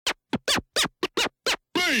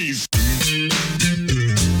noise!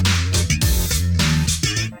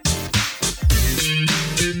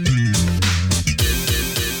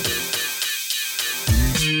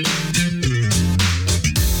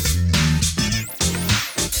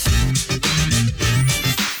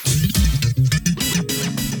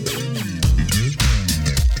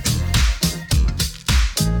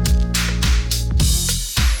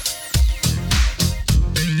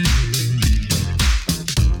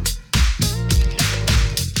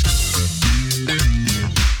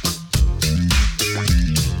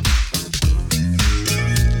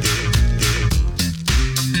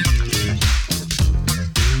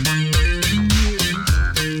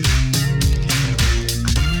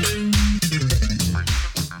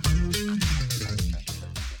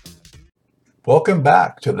 Welcome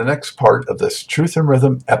back to the next part of this Truth in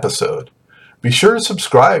Rhythm episode. Be sure to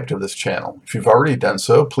subscribe to this channel. If you've already done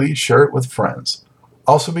so, please share it with friends.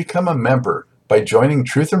 Also become a member by joining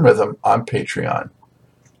Truth in Rhythm on Patreon,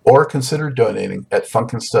 or consider donating at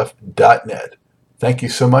funkinstuff.net. Thank you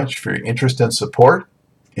so much for your interest and support.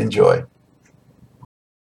 Enjoy.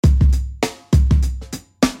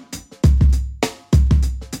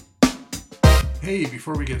 Hey,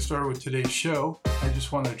 before we get started with today's show, I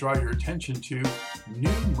just want to draw your attention to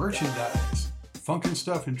new merchandise. Funkin'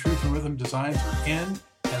 Stuff and Truth in Rhythm designs are in,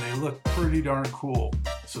 and they look pretty darn cool.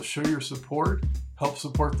 So show your support, help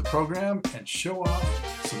support the program, and show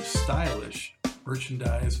off some stylish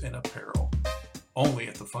merchandise and apparel. Only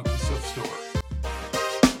at the Funkin' Stuff store.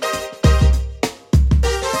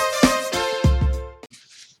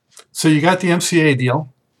 So you got the MCA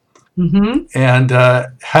deal. Mm-hmm. And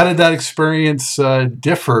how did that experience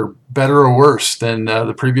differ, better or worse, than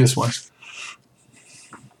the previous one?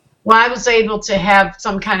 Well, I was able to have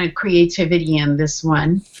some kind of creativity in this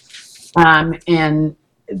one, and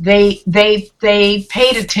they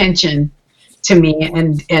paid attention to me,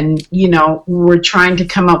 and you know, were trying to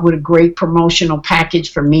come up with a great promotional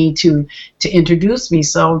package for me to introduce me.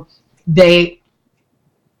 So they.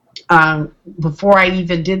 Before I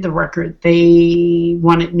even did the record, they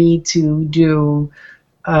wanted me to do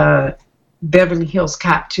Beverly Hills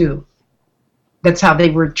Cop 2. That's how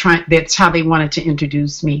they were trying. That's how they wanted to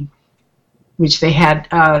introduce me, which they had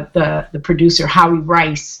the producer Howie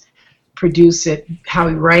Rice produce it.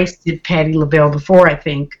 Howie Rice did Patti LaBelle before, I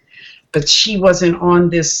think, but she wasn't on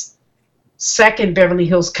this second Beverly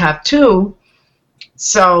Hills Cop 2.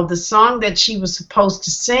 So the song that she was supposed to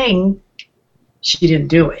sing, she didn't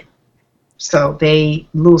do it. So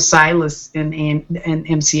Lou Silas and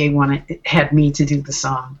MCA had me to do the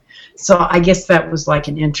song. So I guess that was like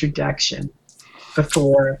an introduction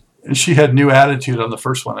before. And she had new attitude on the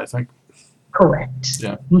first one, I think. Correct.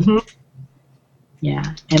 Yeah. Mm-hmm. Yeah.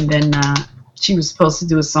 And then she was supposed to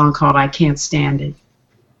do a song called I Can't Stand It.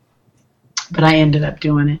 But I ended up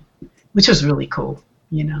doing it, which was really cool,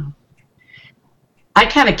 you know. I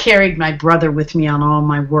kind of carried my brother with me on all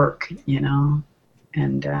my work, you know,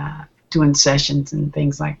 and doing sessions and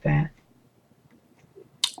things like that.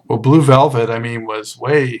 Well, Blue Velvet, I mean, was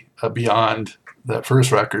way beyond that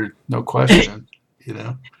first record, no question, you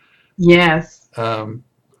know. Yes. And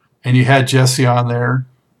you had Jesse on there,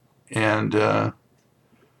 and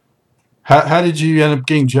how did you end up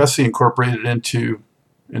getting Jesse incorporated into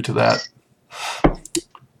that?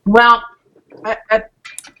 Well,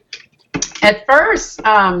 at first,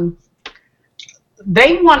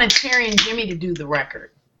 they wanted Terry and Jimmy to do the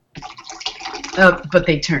record. But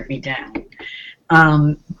they turned me down.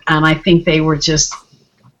 And I think they were just,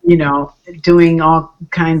 you know, doing all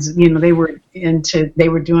kinds of, you know, they were doing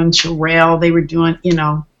Sherelle, they were doing, you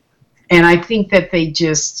know, and I think that they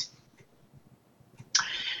just,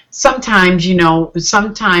 sometimes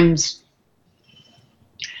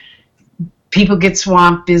people get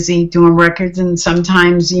swamped busy doing records, and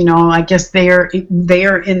sometimes, you know, I guess they are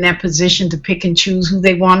in that position to pick and choose who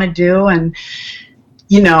they want to do, and,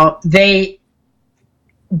 you know, they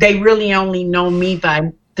really only know me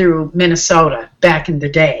through Minnesota back in the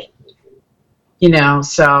day, you know.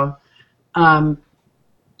 So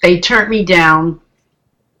they turned me down,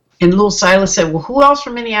 and Lil Silas said, "Well, who else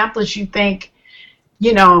from Minneapolis you think,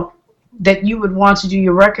 you know, that you would want to do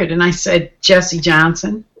your record?" And I said, "Jesse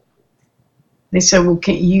Johnson." They said, "Well,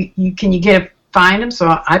 can you find him?" So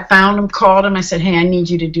I found him, called him. I said, "Hey, I need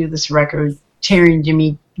you to do this record." Terry and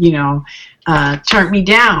Jimmy, you know, turned me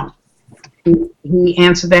down. He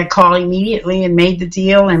answered that call immediately and made the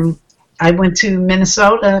deal, and I went to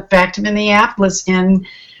Minnesota, back to Minneapolis, and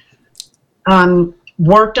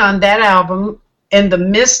worked on that album in the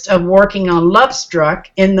midst of working on Love Struck,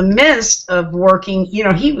 in the midst of working, you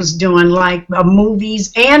know, he was doing like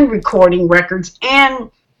movies and recording records and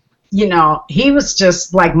you know, he was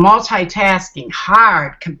just like multitasking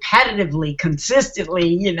hard, competitively, consistently,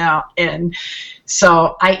 you know. And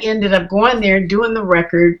so I ended up going there and doing the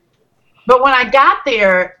record. But when I got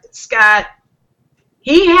there, Scott,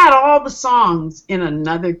 he had all the songs in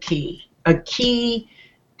another key, a key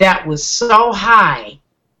that was so high.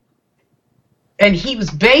 And he was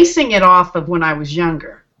basing it off of when I was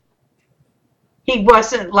younger. He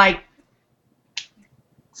wasn't like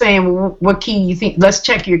saying, well, what key you think? Let's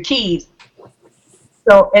check your keys.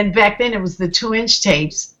 So, and back then it was the 2-inch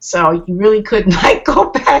tapes, so you really couldn't like go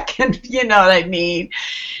back and, you know what I mean.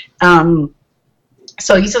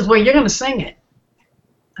 So he says, well, you're going to sing it.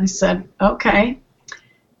 I said, okay.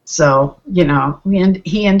 So, you know,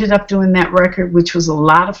 he ended up doing that record, which was a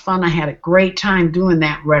lot of fun. I had a great time doing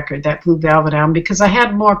that record, that Blue Velvet album, because I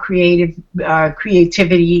had more creativity,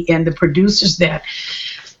 and the producers that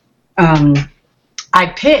I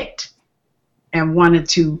picked and wanted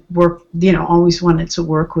to work, you know, always wanted to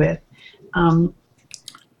work with.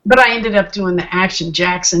 But I ended up doing the Action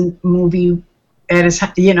Jackson movie at his,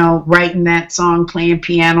 you know, writing that song, playing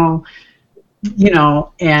piano, you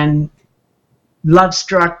know, and Love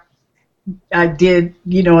Struck. I did,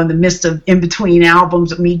 you know, in the midst of in between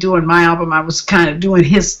albums of me doing my album, I was kind of doing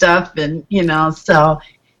his stuff, and you know, so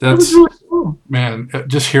That's, it was really cool. Man,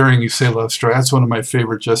 just hearing you say Love Struck, that's one of my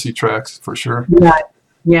favorite Jesse tracks for sure.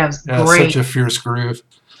 Yeah, it was great. Such a fierce groove.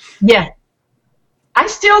 Yeah, I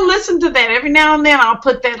still listen to that every now and then. I'll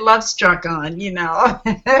put that Love Struck on, you know.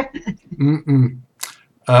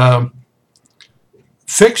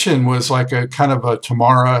 Fiction was like a kind of a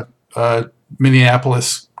Tamara,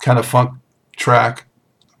 Minneapolis kind of funk track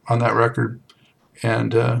on that record,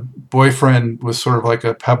 and Boyfriend was sort of like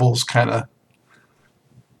a Pebbles kind of,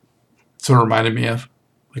 sort of reminded me of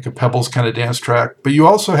like a Pebbles kind of dance track. But you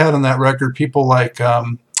also had on that record people like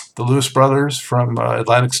the Lewis Brothers from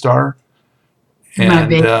Atlantic Starr,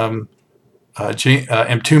 and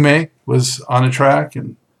Mtume was on a track,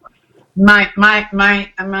 and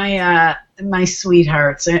my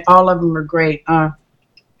sweethearts, all of them were great.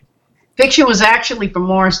 Fiction was actually from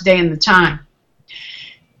Morris Day and the Time,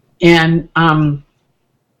 and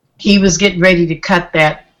he was getting ready to cut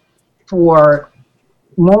that for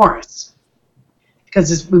Morris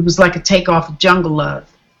because it was like a takeoff of Jungle Love.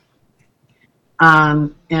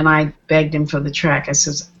 And I begged him for the track. I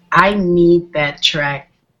says, I need that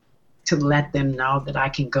track to let them know that I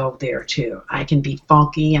can go there too. I can be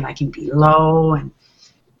funky and I can be low, and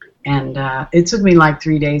it took me like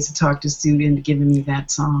 3 days to talk to Stu into giving me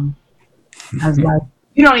that song. I was like,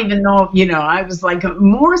 you don't even know, you know, I was like,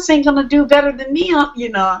 Morris ain't gonna do better than me, you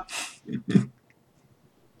know.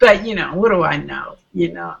 But, you know, what do I know,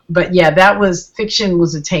 you know. But yeah, that was, Fiction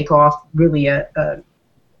was a takeoff, really a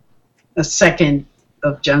second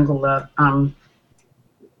of Jungle Love.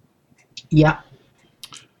 Yeah.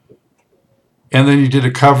 And then you did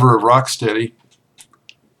a cover of Rocksteady.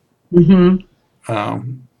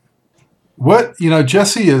 What, you know,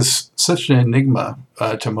 Jesse is such an enigma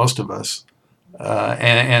to most of us,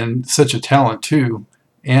 and such a talent too.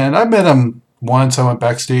 And I met him once. I went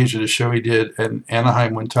backstage at a show he did in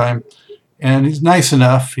Anaheim one time, and he's nice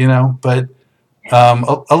enough, you know, but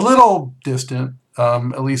a little distant,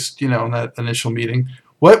 at least, you know, in that initial meeting.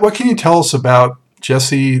 What can you tell us about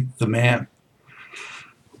Jesse the man?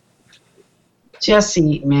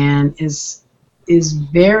 Jesse, man, is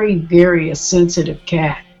very, very a sensitive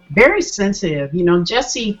cat. Very sensitive. You know,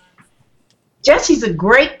 Jesse's a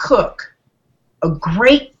great cook, a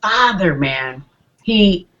great father, man.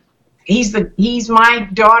 He's my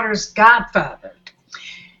daughter's godfather.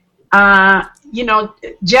 You know,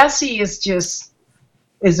 Jesse is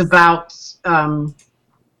about, I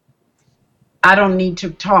don't need to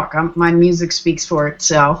talk. My music speaks for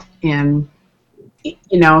itself, and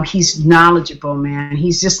you know, he's knowledgeable, man.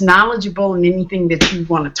 He's just knowledgeable in anything that you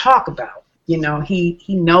want to talk about. You know, he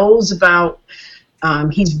knows about,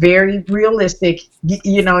 he's very realistic.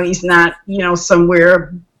 You know, he's not, you know,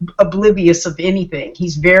 somewhere oblivious of anything.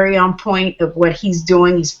 He's very on point of what he's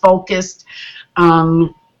doing. He's focused.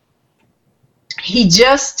 He's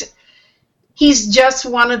just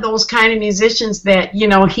one of those kind of musicians that, you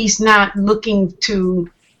know, he's not looking to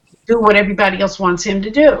do what everybody else wants him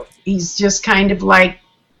to do. He's just kind of like,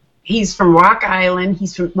 he's from Rock Island.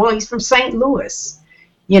 He's from St. Louis.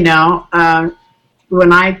 You know,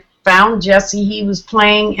 when I found Jesse, he was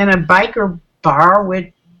playing in a biker bar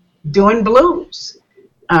doing blues.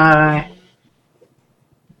 That's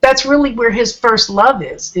really where his first love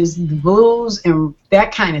is the blues and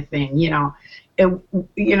that kind of thing, you know.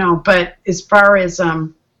 You know, but as far as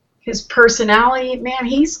his personality, man,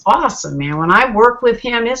 he's awesome, man. When I work with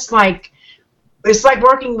him, it's like it's like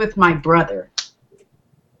working with my brother.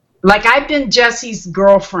 Like, I've been Jesse's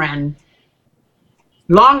girlfriend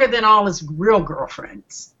longer than all his real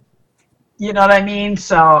girlfriends. You know what I mean?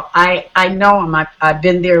 So I know him. I've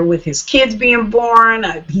been there with his kids being born.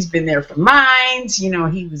 He's been there for mine. You know,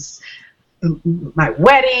 he was my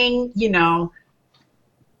wedding, you know.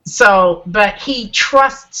 So, but he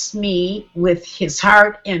trusts me with his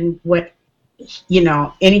heart and what, you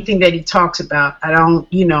know, anything that he talks about. I don't,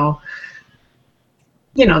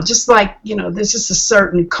 just like, there's just a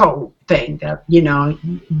certain code thing that,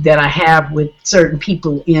 that I have with certain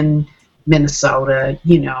people in Minnesota,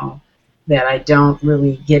 that I don't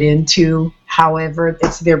really get into. However,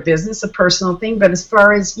 it's their business, a personal thing. But as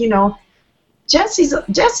far as,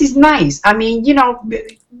 Jesse's nice. I mean,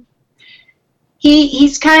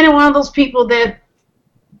 he's kind of one of those people that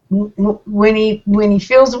when he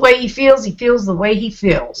feels the way he feels the way he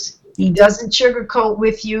feels. He doesn't sugarcoat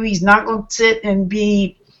with you. He's not going to sit and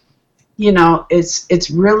be, it's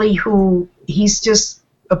really who he's just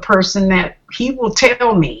a person that he will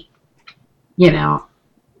tell me,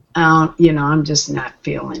 I'm just not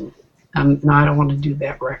feeling. No, I don't want to do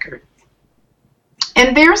that record.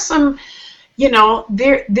 And there's some,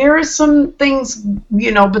 there are some things,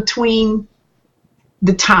 between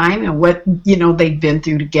the time and what, they've been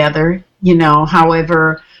through together,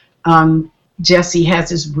 however, Jesse has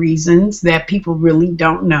his reasons that people really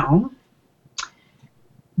don't know.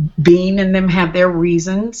 Bean and them have their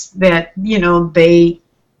reasons that, they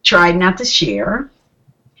try not to share.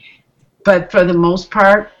 But for the most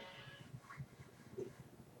part,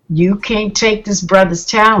 you can't take this brother's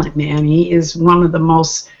talent, man. He is one of the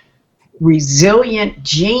most resilient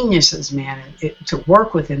geniuses, man, to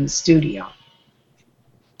work with in the studio.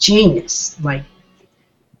 Genius. Like,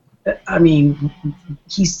 I mean,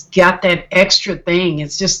 he's got that extra thing.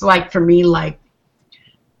 It's just like, for me, like,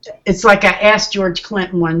 it's like I asked George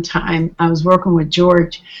Clinton one time. I was working with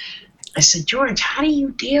George. I said, George, how do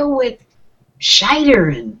you deal with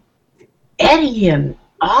Scheider and Eddie and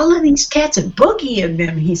all of these cats and Boogie and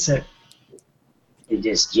them? He said, they're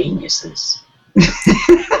just geniuses.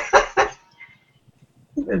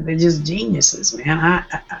 They're just geniuses, man.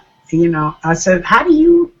 I said, how do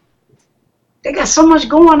you, they got so much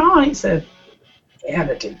going on. He said, yeah,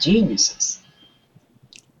 but they're geniuses.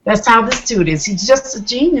 That's how this dude is. He's just a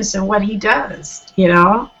genius in what he does,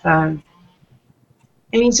 and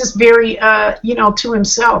he's just very, to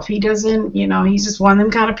himself. He doesn't, he's just one of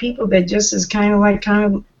them kind of people that just is kind of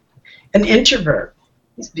an introvert.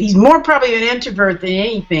 He's more probably an introvert than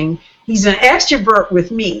anything. He's an extrovert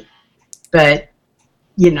with me, but,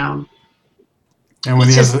 And when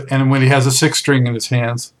he has a six string in his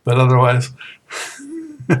hands, but otherwise.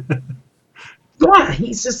 Yeah,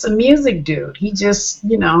 he's just a music dude. He just,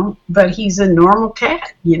 but he's a normal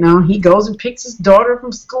cat. He goes and picks his daughter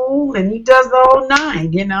from school, and he does the whole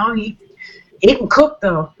nine. He can cook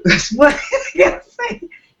though. That's what I gotta say.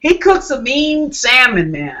 He cooks a mean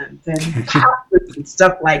salmon, man, and poppers and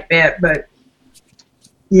stuff like that. But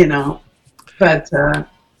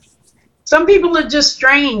some people are just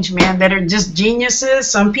strange, man, that are just geniuses.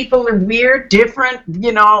 Some people are weird, different,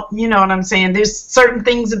 you know what I'm saying? There's certain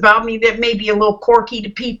things about me that may be a little quirky to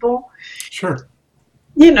people. Sure.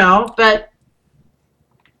 But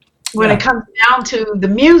when it comes down to the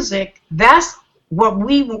music, that's what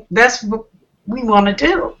we want to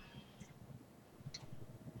do.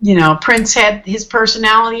 Prince had his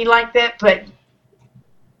personality like that, but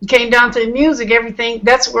it came down to the music, everything,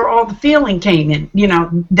 that's where all the feeling came in.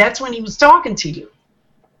 That's when he was talking to you.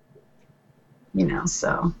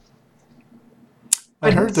 So. I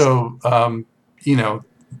heard, though,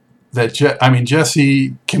 that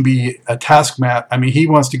Jesse can be a taskmaster. I mean, he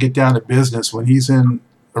wants to get down to business when he's in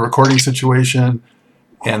a recording situation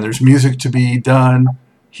and there's music to be done.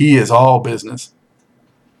 He is all business.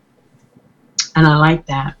 And I like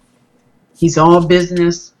that. He's all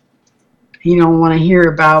business. He don't want to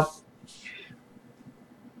hear about.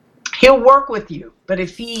 He'll work with you, but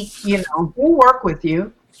if he'll work with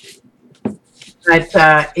you. But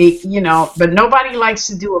but nobody likes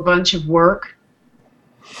to do a bunch of work,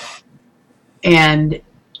 and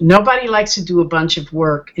nobody likes to do a bunch of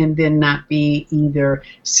work and then not be either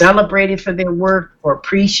celebrated for their work or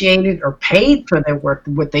appreciated or paid for their work.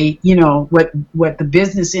 What they, what the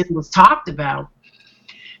business end was talked about.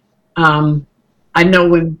 I know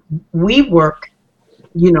when we work,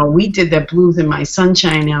 we did that Blues in My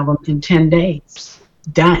Sunshine album in 10 days,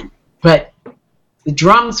 done. But the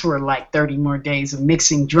drums were like 30 more days of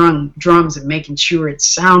mixing drums and making sure it's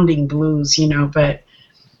sounding blues, But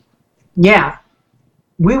yeah,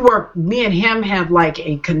 me and him have like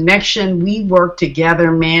a connection. We work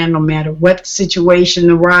together, man, no matter what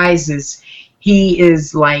situation arises. He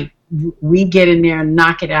is like, we get in there and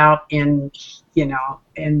knock it out, and,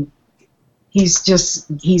 and he's just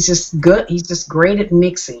good. He's just great at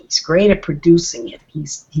mixing. He's great at producing it.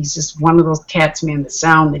 He's just one of those cats, man. The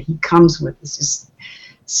sound that he comes with is just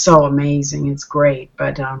so amazing. It's great.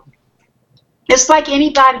 But it's like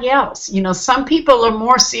anybody else. Some people are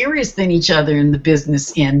more serious than each other in the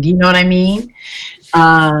business end. You know what I mean?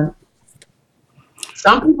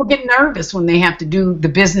 Some people get nervous when they have to do the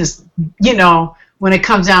business, when it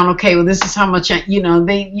comes down, okay, well, this is how much, so,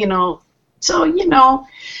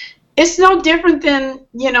 it's no different than,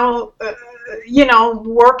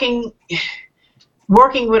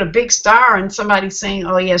 working with a big star and somebody saying,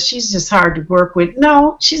 oh, yeah, she's just hard to work with.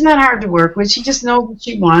 No, she's not hard to work with. She just knows what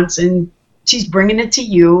she wants, and she's bringing it to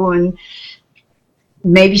you. And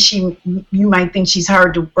maybe you might think she's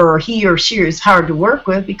hard to, or he or she is hard to work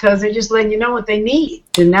with, because they're just letting you know what they need.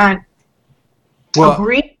 They're not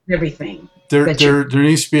agreeing with everything. There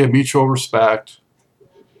needs to be a mutual respect,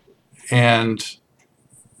 and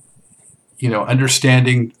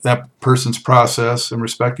understanding that person's process and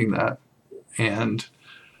respecting that, and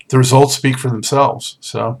the results speak for themselves.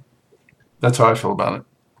 So that's how I feel about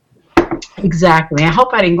it. Exactly. I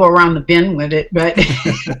hope I didn't go around the bend with it, but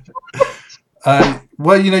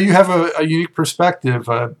well, you have a unique perspective,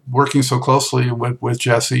 working so closely with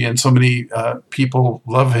Jesse, and so many people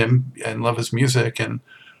love him and love his music, and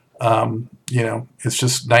it's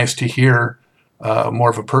just nice to hear more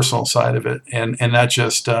of a personal side of it, and not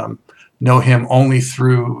just know him only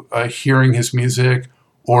through hearing his music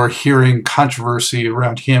or hearing controversy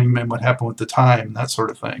around him and what happened with the time, that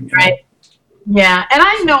sort of thing. Right. Yeah, and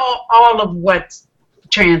I know all of what's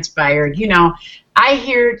transpired. I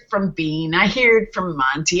hear it from Bean. I hear it from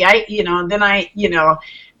Monty. I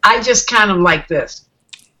just kind of like this.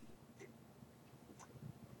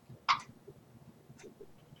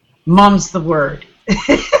 Mum's the word.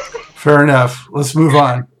 Fair enough. Let's move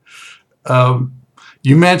on.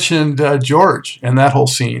 You mentioned George and that whole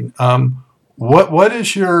scene. What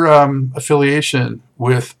is your affiliation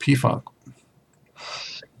with P-Funk?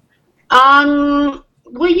 Well,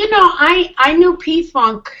 I knew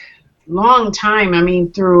P-Funk long time. I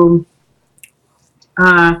mean, through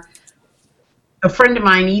a friend of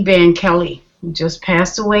mine, Eban Kelly, who just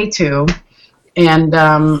passed away too. And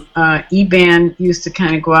Eban used to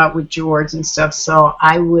kind of go out with George and stuff. So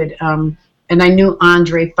I would, and I knew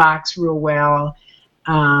Andre Fox real well.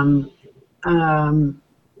 Kind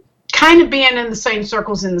of being in the same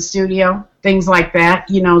circles in the studio, things like that,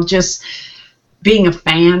 just being a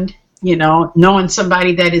fan, knowing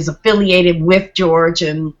somebody that is affiliated with George,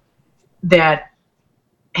 and that,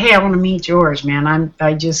 hey, I want to meet George, man.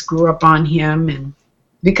 I just grew up on him, and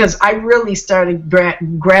because I really started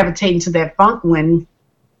gravitating to that funk when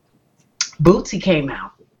Bootsy came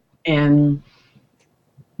out, and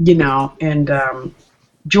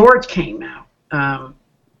George came out.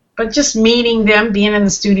 But just meeting them, being in the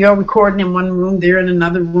studio, recording in one room, they're in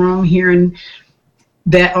another room, hearing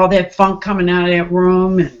that all that funk coming out of that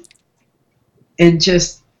room, and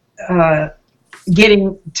just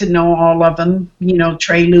getting to know all of them,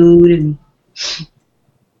 Trelude and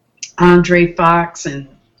Andre Fox, and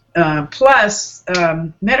plus,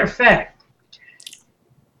 matter of fact,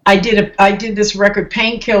 I did this record,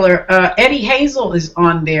 Painkiller. Eddie Hazel is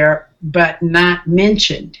on there, but not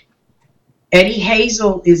mentioned. Eddie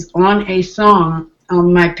Hazel is on a song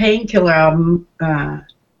on my Painkiller album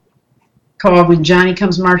called When Johnny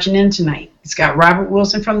Comes Marching In Tonight. It's got Robert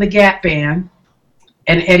Wilson from the Gap Band,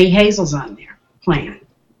 and Eddie Hazel's on there playing.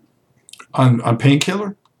 On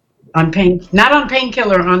Painkiller? Not on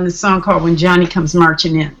Painkiller, on the song called When Johnny Comes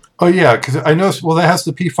Marching In. Oh, yeah, because I know, well, that has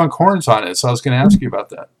the P-Funk horns on it, so I was going to ask you about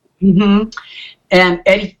that. Mm-hmm. And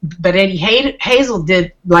Eddie Hazel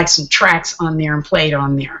did like some tracks on there and played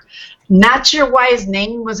on there. Not sure why his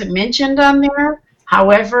name wasn't mentioned on there.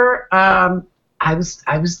 However, I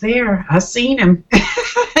was there. I seen him,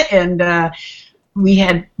 and we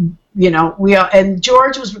had, and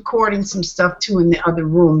George was recording some stuff too in the other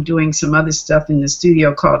room, doing some other stuff in the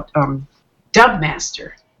studio called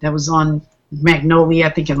Dubmaster. That was on Magnolia, I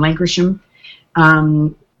think, in Lancashire.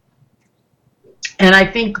 And I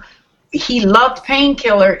think he loved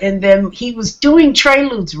Painkiller, and then he was doing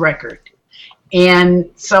Trelude's record. And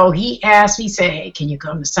so he asked me, he said, hey, can you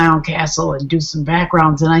come to Soundcastle and do some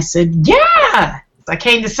backgrounds? And I said, yeah. So I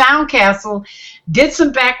came to Soundcastle, did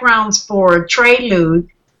some backgrounds for Trelude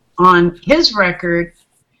on his record.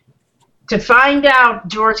 To find out,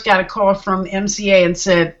 George got a call from MCA and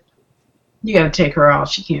said, you got to take her off.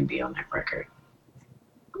 She can't be on that record.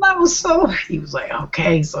 that was so. He was like,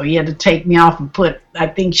 okay, so he had to take me off and put, I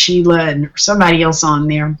think, Sheila and somebody else on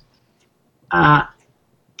there.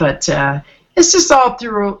 But it's just all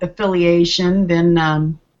through affiliation.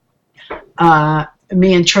 Then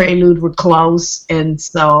me and Trey Lude were close, and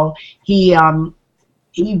so he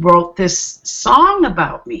wrote this song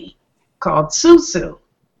about me called Susu,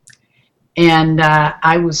 and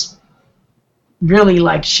I was really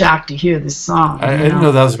like shocked to hear this song. I didn't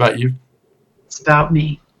know that was about you. It's about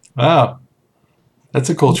me. Wow, that's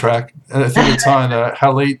a cool track. And I think it's on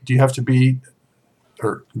How Late Do You Have to Be,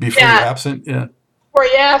 or Before You're Absent? Yeah. Before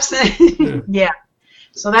You're Absent. Yeah.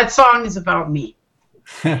 So that song is about me.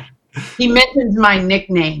 He mentions my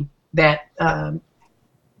nickname, that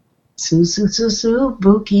Susu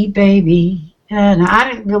Buki baby. And I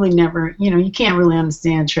didn't really never, you can't really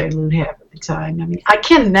understand Trey Lude half at the time. I mean, I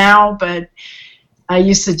can now, but I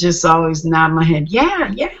used to just always nod my head.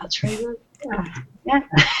 Yeah, Trey Lude. Yeah.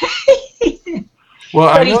 Well,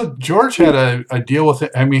 I know George had a deal with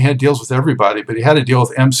it. I mean, he had deals with everybody, but he had a deal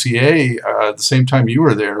with MCA at the same time you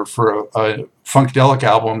were there for a Funkadelic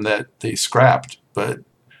album that they scrapped. But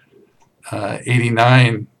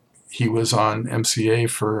 89, he was on MCA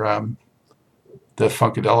for the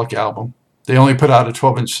Funkadelic album. They only put out a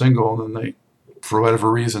 12-inch single, and then they, for whatever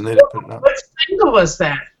reason, they didn't put it out. What single was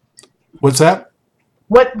that? What's that?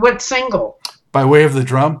 What single? By Way of the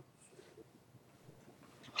Drum.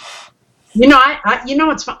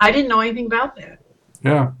 It's fun. I didn't know anything about that.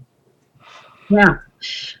 Yeah. Yeah.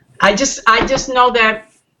 I just know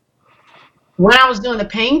that when I was doing the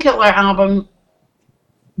Painkiller album,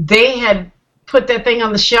 they had put that thing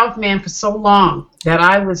on the shelf, man, for so long that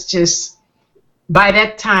I was just, by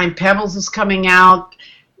that time, Pebbles was coming out,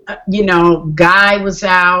 Guy was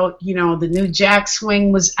out, the new Jack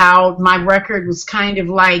Swing was out. My record was kind of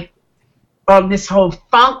like on this whole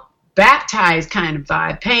funk baptized kind of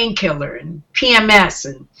vibe, Painkiller and PMS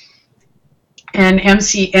and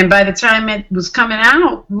MC. And by the time it was coming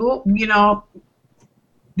out,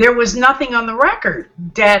 there was nothing on the record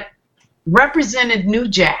that represented New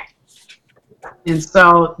Jack. And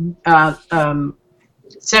so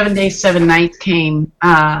 7 Days, 7 Nights came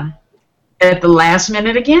at the last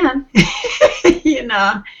minute again.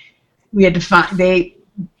 We had to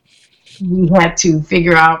we had to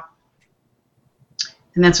figure out.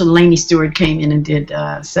 And that's when Laney Stewart came in and did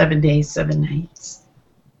 7 Days, 7 Nights.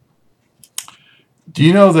 Do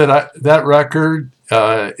you know that that record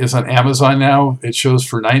is on Amazon now? It shows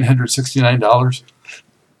for $969.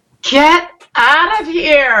 Get out of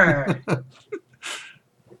here!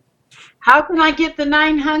 How can I get the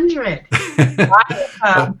 900?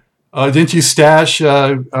 Didn't you stash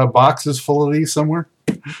boxes full of these somewhere?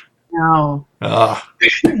 No.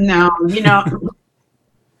 No,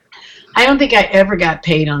 I don't think I ever got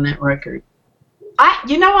paid on that record.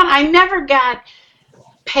 You know what? I never got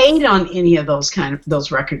paid on any of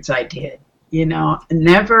those records I did.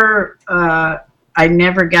 Never. I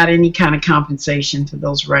never got any kind of compensation for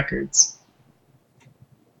those records.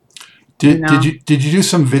 Did you do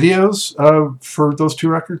some videos for those two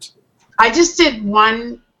records? I just did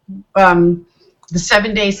one, the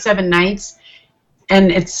 7 Days, 7 Nights,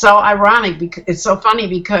 and it's so ironic because it's so funny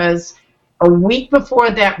because a week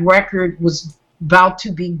before that record was about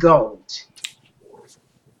to be gold,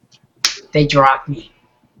 they dropped me.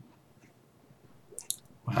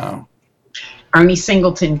 Wow. Ernie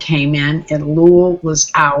Singleton came in, and Lul was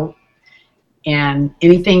out, and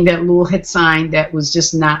anything that Lul had signed that was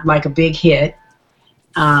just not like a big hit,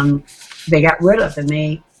 they got rid of, and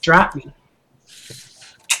they dropped me.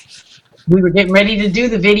 We were getting ready to do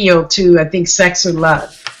the video to, I think, Sex or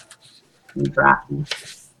Love. They dropped me.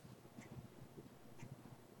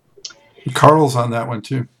 Carl's on that one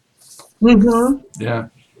too. Mm-hmm. Yeah.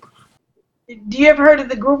 Do you ever heard of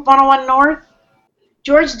the group 101 North?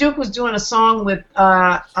 George Duke was doing a song with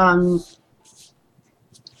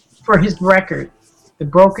for his record, the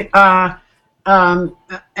Broken,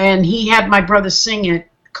 and he had my brother sing it,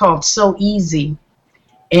 called So Easy,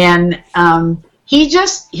 and he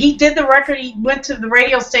did the record. He went to the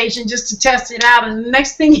radio station just to test it out, and the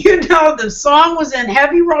next thing you know, the song was in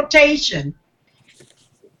heavy rotation.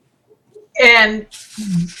 And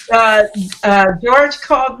George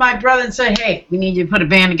called my brother and said, "Hey, we need you to put a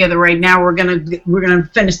band together right now. We're gonna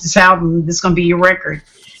finish this album. This is gonna be your record."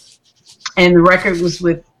 And the record was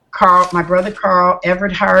with Carl, my brother Carl,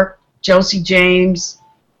 Everett Hart, Josie James,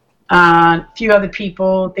 a few other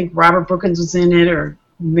people. I think Robert Brookins was in it, or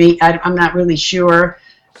me. I'm not really sure,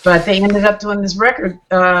 but they ended up doing this record.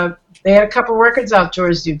 They had a couple records out.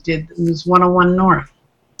 George Duke did. It was 101 North.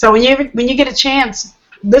 So when you get a chance,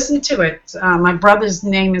 Listen to it. My brother's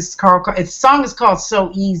name is Carl. Its song is called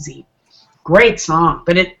 "So Easy." Great song,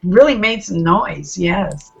 but it really made some noise.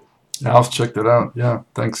 Yes. Yeah, I'll check that out. Yeah,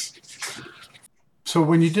 thanks. So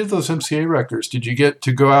when you did those MCA records, did you get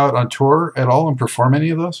to go out on tour at all and perform any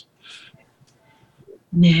of those?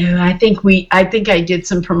 No, I think I did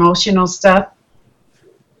some promotional stuff.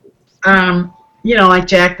 Like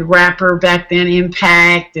Jack the Rapper back then,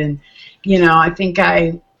 Impact, and I think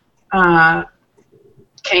I uh,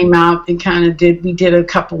 came out and kind of we did a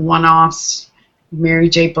couple one-offs. Mary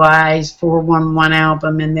J. Blige 411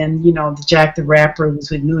 album, and then the Jack the Rapper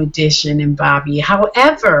was with New Edition and Bobby.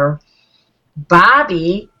 However,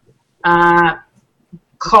 Bobby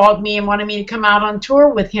called me and wanted me to come out on tour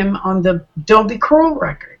with him on the Don't Be Cruel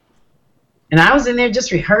record. And I was in there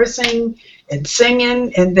just rehearsing and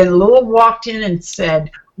singing, and then Lil walked in and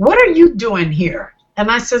said, "What are you doing here?"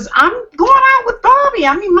 And I says, "I'm going out with Bobby.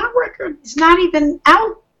 I mean, my record is not even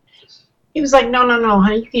out." He was like, "No,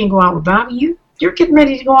 honey, you can't go out with Bobby. You're getting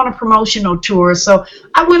ready to go on a promotional tour." So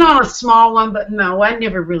I went on a small one, but no, I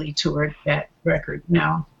never really toured that record,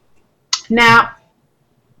 no. Now,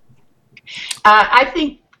 I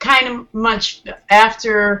think kind of much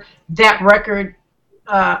after that record,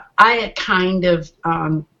 I had kind of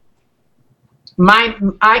I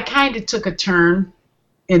kind of took a turn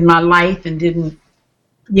in my life and didn't,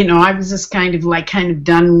 I was just kind of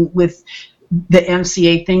done with the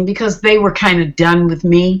MCA thing because they were kind of done with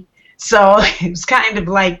me. So it was kind of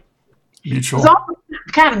like mutual. It was all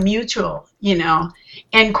kind of mutual,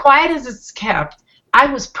 And quiet as it's kept, I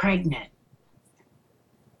was pregnant.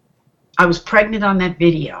 I was pregnant on that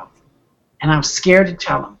video, and I was scared to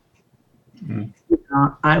tell him. Mm-hmm.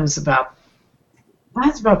 I was about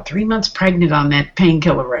 3 months pregnant on that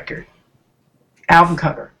Painkiller record, album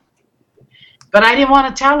cover. But I didn't want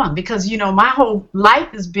to tell him because, my whole life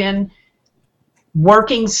has been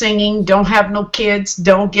working, singing, don't have no kids,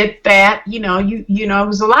 don't get fat. It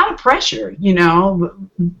was a lot of pressure,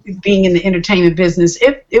 being in the entertainment business.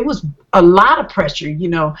 It was a lot of pressure,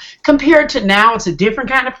 compared to now, it's a different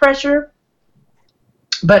kind of pressure.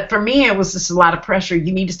 But for me, it was just a lot of pressure.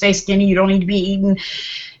 You need to stay skinny. You don't need to be eating,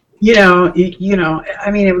 I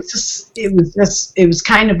mean, it was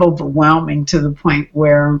kind of overwhelming to the point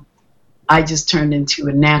where I just turned into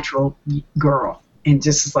a natural girl and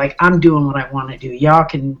just was like, I'm doing what I want to do. Y'all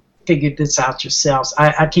can figure this out yourselves.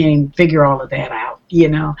 I can't even figure all of that out,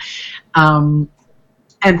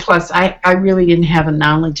 And plus, I really didn't have a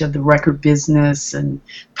knowledge of the record business and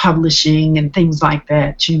publishing and things like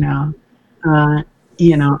that,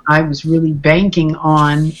 I was really banking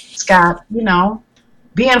on Scott,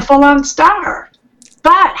 being a full-on star.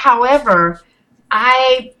 But, however,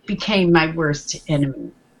 I became my worst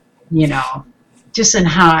enemy, just in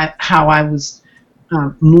how I was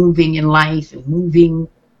moving in life and moving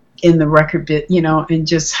in the record bit, and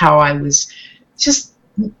just how I was just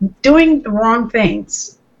doing the wrong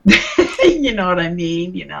things. You know what I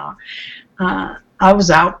mean? I was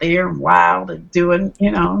out there and wild and doing,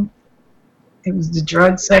 it was the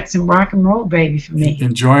drug, sex, and rock and roll baby for me.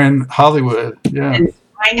 Enjoying Hollywood, yeah.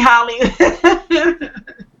 Enjoying Hollywood.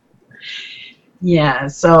 Yeah,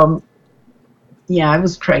 so, yeah, I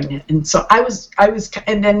was pregnant. And so I was,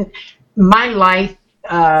 and then my life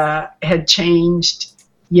had changed,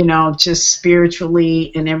 just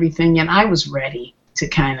spiritually and everything. And I was ready to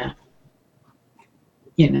kind of,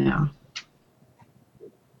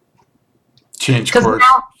 change course.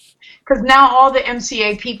 Because now all the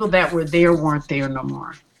MCA people that were there weren't there no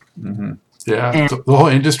more. Mm-hmm. Yeah, and the whole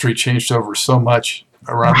industry changed over so much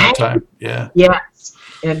around that time. Yeah. Yes,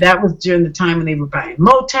 and that was during the time when they were buying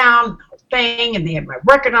Motown thing, and they had my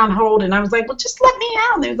record on hold, and I was like, well, just let me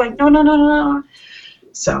out. And they was like, no.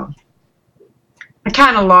 So I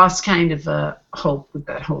kind of lost hope with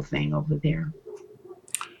that whole thing over there.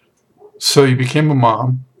 So you became a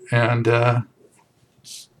mom, and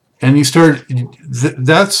you started.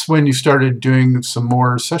 That's when you started doing some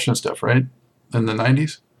more session stuff, right? In the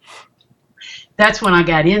 90s. That's when I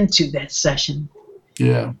got into that session.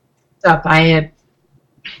 Yeah. Stuff. I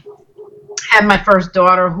had my first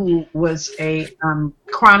daughter, who was a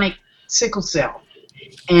chronic sickle cell,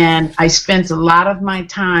 and I spent a lot of my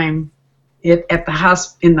time in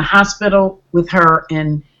the hospital with her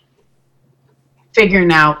and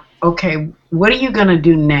figuring out, okay, what are you going to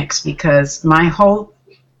do next? Because my whole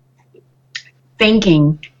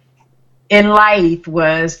thinking in life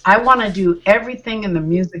was, I want to do everything in the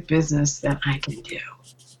music business that I can do.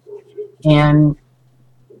 And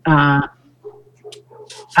I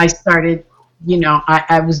started,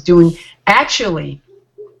 I was doing, actually,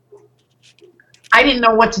 I didn't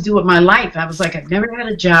know what to do with my life. I was like, I've never had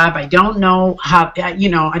a job. I don't know how, I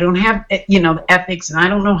don't have, the ethics, and I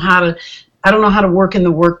don't know how to work in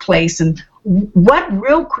the workplace. And what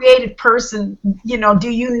real creative person, do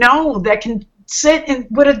you know that can sit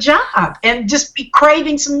with a job and just be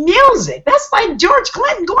craving some music? That's like George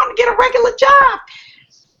Clinton going to get a regular job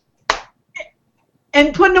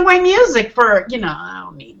and putting away music for, I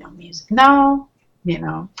don't need no music. No,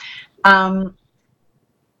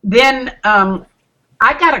 Then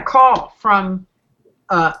I got a call from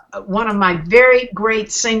one of my very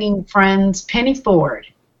great singing friends, Penny Ford.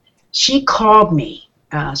 She called me.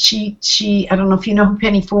 She I don't know if you know who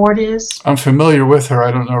Penny Ford is. I'm familiar with her.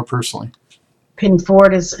 I don't know her personally. Penny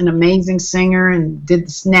Ford is an amazing singer and did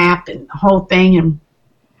the Snap and the whole thing. And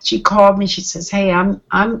she called me. She says, "Hey, I'm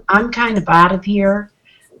kind of out of here.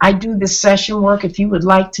 I do this session work. If you would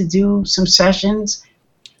like to do some sessions,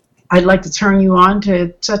 I'd like to turn you on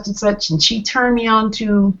to such and such." And she turned me on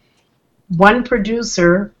to one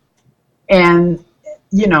producer, and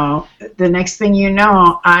the next thing you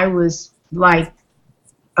know, I was like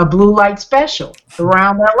a blue light special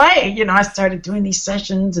around LA. I started doing these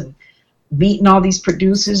sessions and meeting all these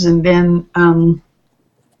producers, and then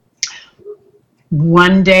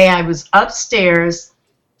one day I was upstairs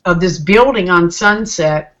of this building on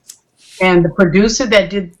Sunset, and the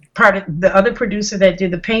other producer that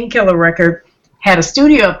did the Painkiller record had a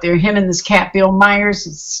studio up there. Him and this cat Bill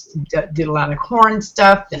Myers did a lot of horn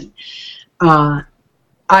stuff, and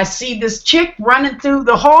I see this chick running through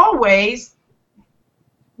the hallways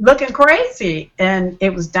looking crazy, and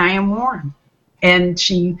it was Diane Warren. And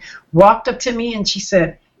she walked up to me and she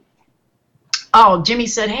said, "Oh," Jimmy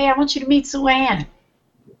said, "Hey, I want you to meet Sue Ann."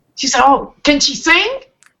 She said, "Oh, can she sing?"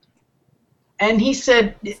 And he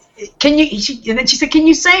said, "Can you?" And then she said, "Can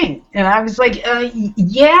you sing?" And I was like,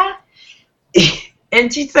 "Yeah."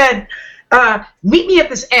 And she said, "Meet me at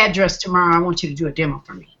this address tomorrow. I want you to do a demo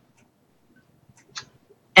for me."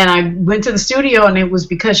 And I went to the studio, and it was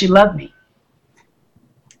Because You Love Me.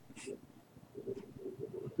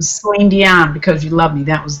 It was Celine Dion, Because You Love Me.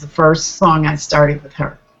 That was the first song I started with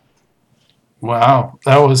her. Wow,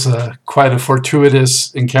 that was quite a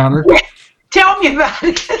fortuitous encounter. Tell me about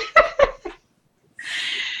it.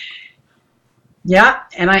 Yeah,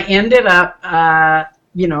 and I ended up,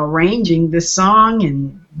 arranging this song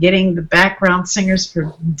and getting the background singers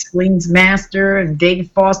for Celine's Master and David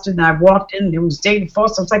Foster. And I walked in, and it was David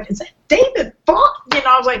Foster. I was like, "Is that David Foster?"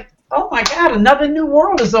 I was like, "Oh my God, another new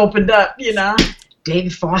world has opened up."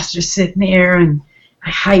 David Foster sitting there, and I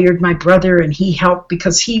hired my brother, and he helped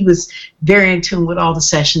because he was very in tune with all the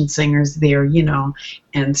session singers there,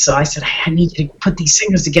 And so I said, "I need you to put these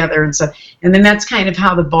singers together," and stuff. And then that's kind of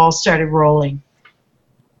how the ball started rolling.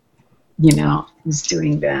 Was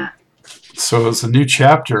doing that. So it was a new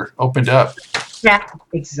chapter opened up. Yeah,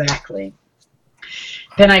 exactly.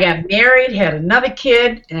 Then I got married, had another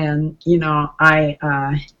kid, and I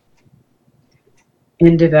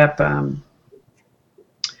ended up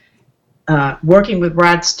working with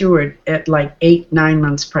Rod Stewart at like 8-9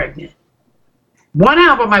 months pregnant. One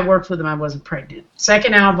album I worked with him, I wasn't pregnant.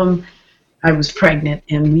 Second album, I was pregnant,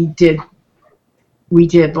 and we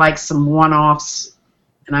did like some one-offs.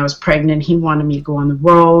 And I was pregnant. He wanted me to go on the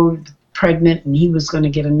road, pregnant, and he was going to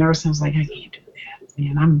get a nurse. I was like, "I can't do that,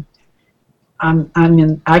 man.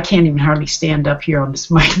 I can't even hardly stand up here on this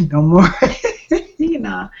mic no more."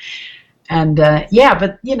 And but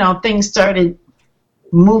things started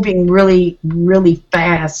moving really, really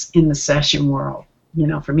fast in the session world,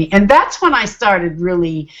 for me. And that's when I started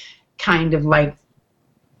really kind of like,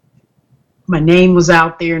 my name was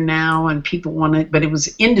out there now, and people wanted, but it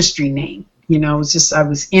was industry name. It was just, I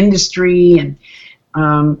was industry, and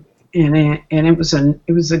it was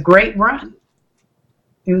a great run.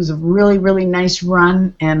 It was a really, really nice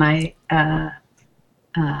run, and I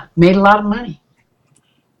made a lot of money.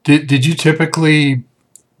 Did you typically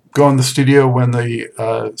go in the studio when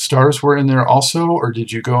the stars were in there also, or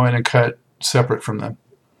did you go in and cut separate from them?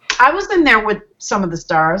 I was in there with some of the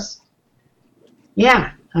stars.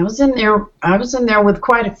 Yeah, I was in there with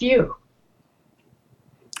quite a few.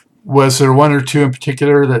 Was there one or two in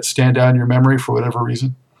particular that stand out in your memory for whatever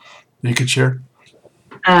reason that you could share?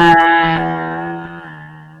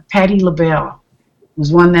 Patti LaBelle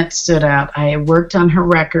was one that stood out. I worked on her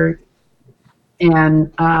record,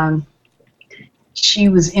 and she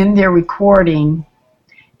was in there recording,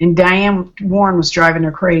 and Diane Warren was driving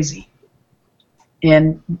her crazy.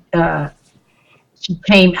 And she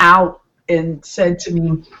came out and said to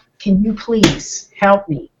me, "Can you please help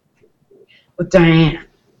me with Diane?"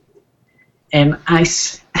 And I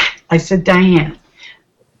said, "Diane,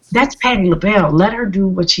 That's Patti LaBelle. Let her do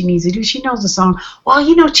what she needs to do. She knows the song. Well,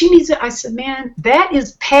 she needs it. I said, man, that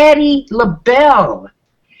is Patti LaBelle.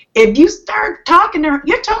 If you start talking to her,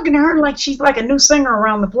 you're talking to her like she's like a new singer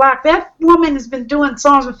around the block. That woman has been doing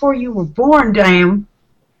songs before you were born, damn.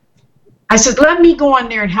 I said, let me go in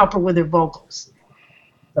there and help her with her vocals.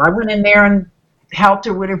 So I went in there and helped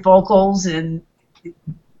her with her vocals, and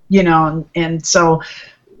so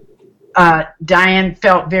Diane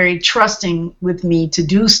felt very trusting with me to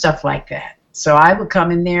do stuff like that. So I would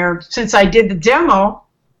come in there. Since I did the demo,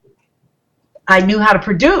 I knew how to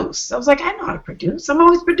produce. I was like, I know how to produce. I'm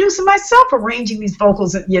always producing myself, arranging these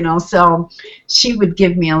vocals, So she would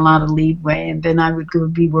give me a lot of leeway, and then I would go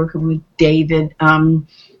be working with David.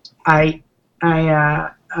 I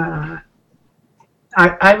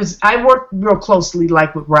worked real closely,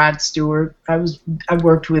 like with Rod Stewart. I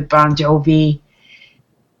worked with Bon Jovi,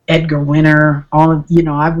 Edgar Winter.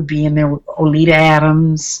 I would be in there with Oleta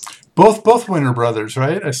Adams. Both Winter brothers,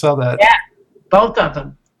 right? I saw that. Yeah, both of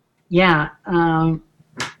them. Yeah.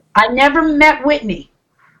 I never met Whitney,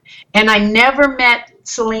 and I never met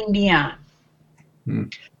Celine Dion.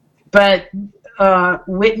 But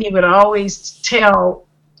Whitney would always tell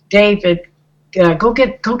David, go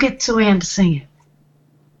get Sue Ann to sing it.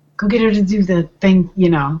 Go get her to do the thing,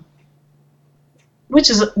 which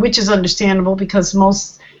is understandable, because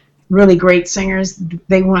most really great singers,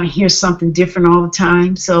 they want to hear something different all the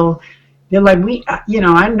time. So they're like,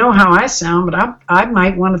 I know how I sound, but I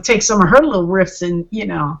might want to take some of her little riffs and,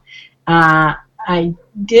 I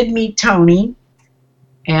did meet Tony,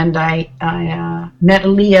 and I met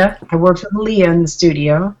Aaliyah. I worked with Aaliyah in the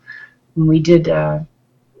studio, and we did the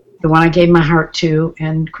one I gave my heart to,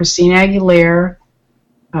 and Christina Aguilera,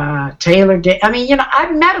 Taylor Day. I mean,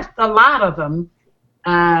 I've met a lot of them,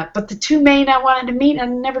 but the two main I wanted to meet, I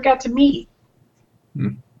never got to meet.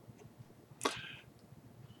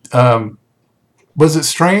 Was it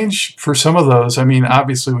strange for some of those? I mean,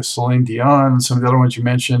 obviously with Celine Dion and some of the other ones you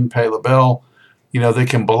mentioned, Patti LaBelle, they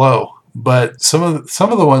can blow. But some of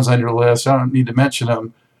the ones on your list, I don't need to mention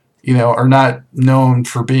them, are not known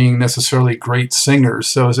for being necessarily great singers.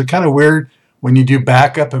 So is it kind of weird when you do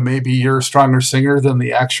backup and maybe you're a stronger singer than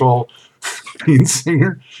the actual lead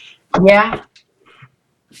singer? Yeah,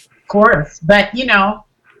 of course. But,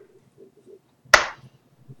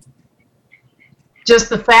 just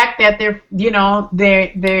the fact that they're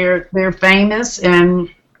famous, and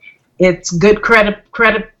it's good credit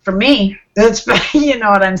for me. That's you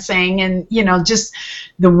know what I'm saying, and just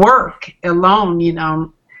the work alone.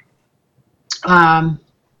 I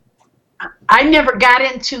never got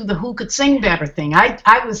into the who could sing better thing. I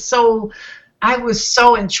was so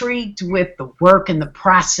intrigued with the work and the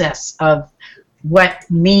process of what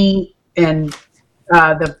me and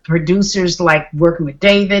the producers, like working with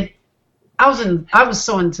David. I was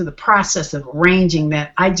so into the process of arranging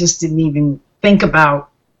that I just didn't even think about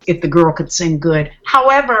if the girl could sing good.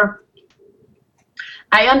 However,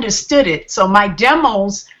 I understood it. So my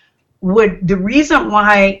demos the reason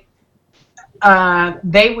why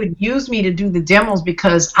they would use me to do the demos,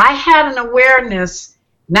 because I had an awareness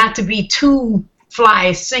not to be too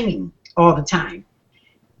fly singing all the time.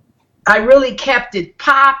 I really kept it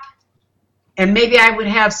pop, and maybe I would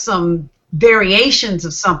have some variations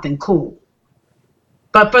of something cool.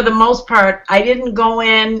 But for the most part, I didn't go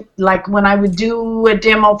in, like when I would do a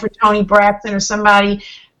demo for Toni Braxton or somebody,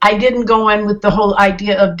 I didn't go in with the whole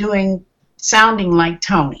idea of sounding like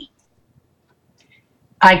Toni.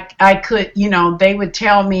 I could, they would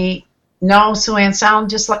tell me, no, Sue Ann,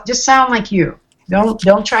 just sound like you.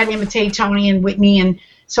 Don't try to imitate Toni and Whitney. And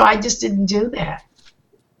so I just didn't do that.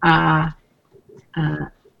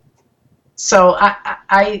 So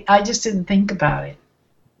I just didn't think about it.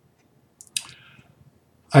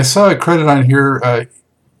 I saw a credit on here.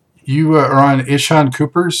 You are on Ishan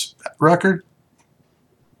Cooper's record?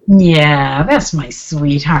 Yeah, that's my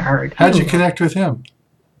sweetheart. How'd you connect with him?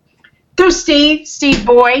 Through Steve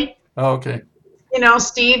Boyd. Oh, okay.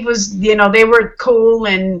 Steve was, they were cool,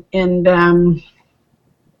 and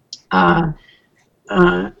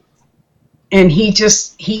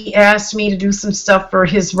he asked me to do some stuff for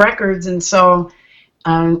his records, and so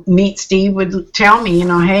Steve would tell me,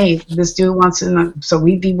 hey, this dude wants to, so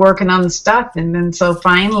we'd be working on the stuff, and then so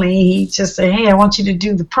finally he just said, hey, I want you to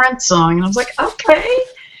do the Prince song, and I was like, okay.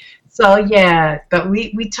 So yeah, but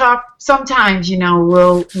we talk sometimes,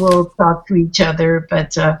 we'll talk to each other,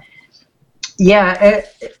 but yeah,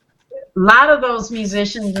 a lot of those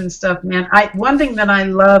musicians and stuff, man. One thing that I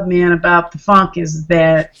love, man, about the funk is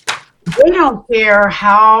that they don't care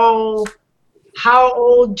how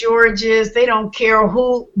old George is. They don't care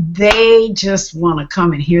who. They just want to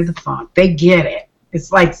come and hear the funk. They get it.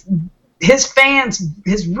 It's like his fans,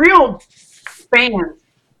 his real fans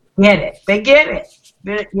get it. They get it.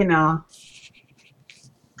 You know,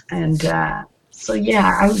 and so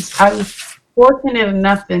yeah, I was fortunate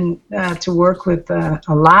enough to work with a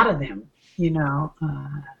lot of them. You know,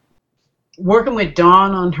 working with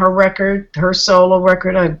Dawn on her record, her solo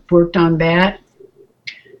record, I worked on that.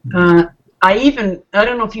 I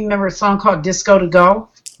don't know if you remember a song called Disco to Go.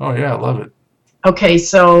 Oh yeah, I love it. Okay,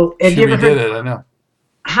 so have She you ever redid heard? it, I know.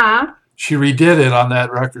 Huh? She redid it on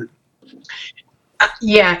that record.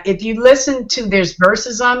 Yeah, if you listen to, there's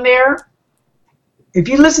verses on there. If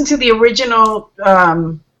you listen to the original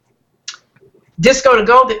Disco to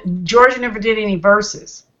Go, Georgia never did any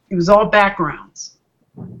verses. It was all backgrounds.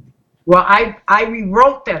 Well, I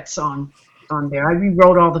rewrote that song on there. I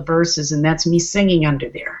rewrote all the verses, and that's me singing under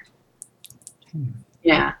there.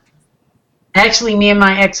 Yeah. Actually, me and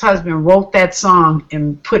my ex-husband wrote that song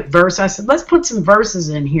and put verse. I said, let's put some verses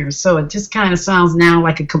in here, so it just kind of sounds now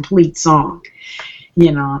like a complete song,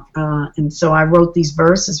 you know. And so I wrote these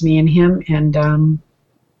verses, me and him, and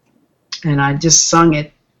I just sung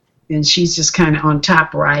it, and she's just kind of on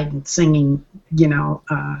top right and singing, you know,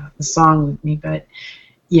 the song with me. But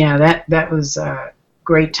yeah, that was a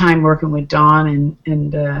great time working with Dawn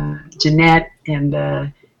and Jeanette and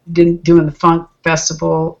doing the Funk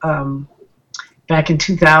Festival. Back in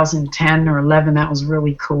 2010 or 11, that was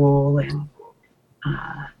really cool. And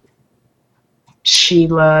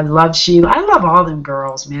Sheila, love Sheila. I love all them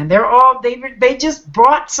girls, man. They just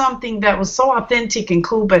brought something that was so authentic and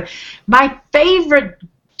cool. But my favorite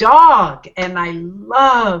dog, and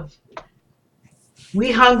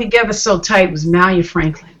we hung together so tight, was Malia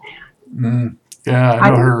Franklin, man. Yeah, I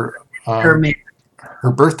know her. Her, man.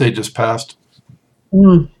 Her birthday just passed.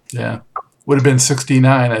 Yeah, would have been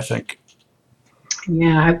 69, I think.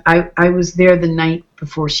 Yeah, I was there the night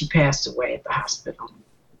before she passed away at the hospital,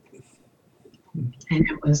 and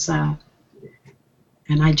it was and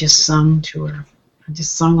I just sung to her. I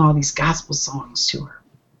just sung all these gospel songs to her.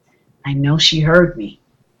 I know she heard me,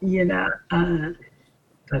 you know.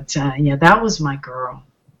 But yeah, that was my girl,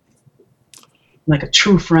 like a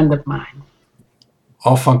true friend of mine.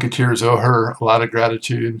 All Funketeers owe her a lot of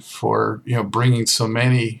gratitude for, you know, bringing so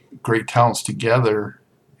many great talents together,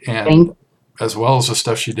 and as well as the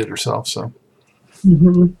stuff she did herself. So,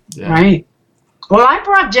 yeah. Right. Well, I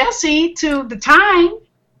brought Jesse to the time.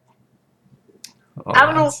 I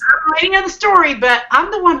don't know any other story, but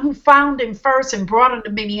I'm the one who found him first and brought him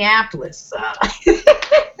to Minneapolis.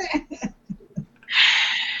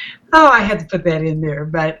 Oh, I had to put that in there,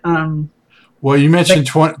 but. Well, you mentioned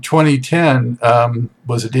 2010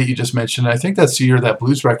 was a date you just mentioned. I think that's the year that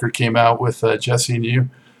blues record came out with Jesse and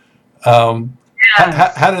you. How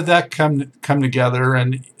did that come together?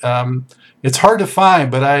 And it's hard to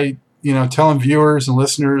find, but I, you know, telling viewers and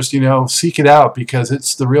listeners, you know, seek it out because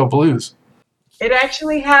it's the real blues. It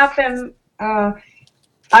actually happened. I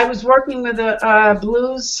was working with a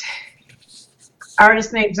blues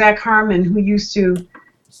artist named Zach Harmon, who used to,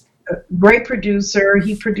 great producer.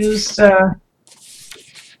 He produced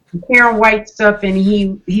Karen White stuff, and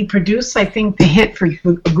he produced, I think, the hit for a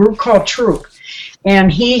group called Troop.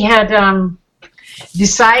 And he had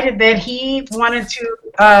decided that he wanted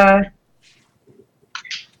to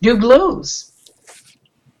do blues.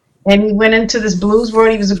 And he went into this blues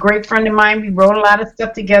world. He was a great friend of mine. We wrote a lot of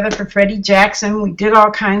stuff together for Freddie Jackson. We did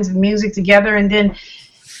all kinds of music together. And then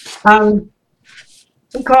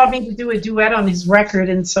he called me to do a duet on his record.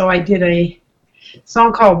 And so I did a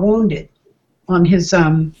song called Wounded on his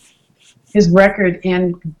record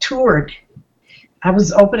and toured. I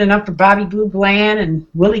was opening up for Bobby Blue Bland and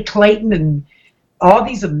Willie Clayton and all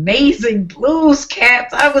these amazing blues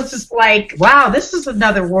cats. I was just like, wow, this is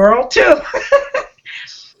another world too.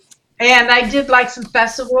 And I did like some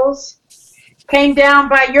festivals. Came down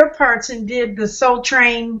by your parts and did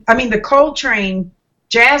the Coltrane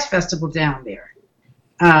Jazz Festival down there.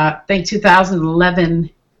 I think 2011,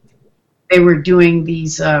 they were doing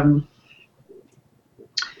these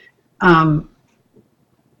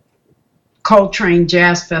Coltrane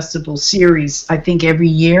Jazz Festival series, I think, every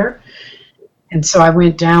year. And so I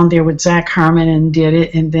went down there with Zach Harmon and did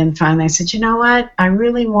it. And then finally I said, you know what? I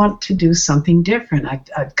really want to do something different.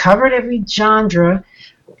 I've covered every genre.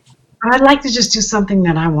 I'd like to just do something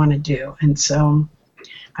that I want to do. And so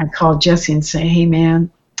I called Jesse and say, hey, man,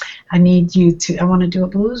 I want to do a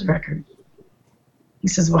blues record. He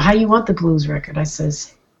says, well, how you want the blues record? I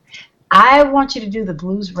says, I want you to do the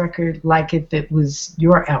blues record like if it was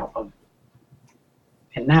your album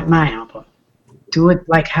and not my album. Do it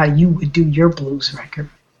like how you would do your blues record.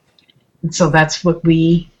 And so that's what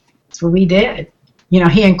we did.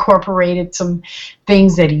 he incorporated some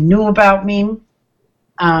things that he knew about me.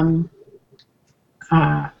 Um,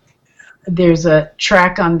 there's a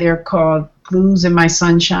track on there called Blues in My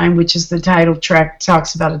Sunshine, which is the title track.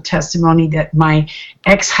 Talks about a testimony that my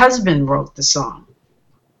ex-husband wrote the song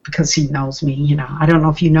because he knows me. I don't know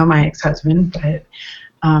if you know my ex-husband,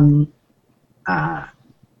 um,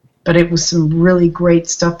 but it was some really great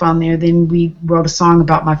stuff on there. Then we wrote a song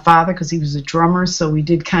about my father because he was a drummer, so we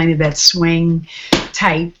did kind of that swing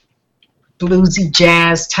type, bluesy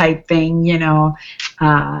jazz type thing,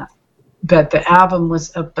 but the album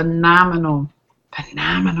was a phenomenal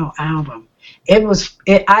album.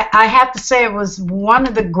 I have to say it was one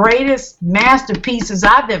of the greatest masterpieces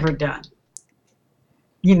I've ever done,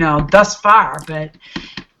 thus far. But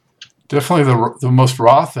definitely the most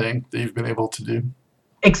raw thing that you've been able to do.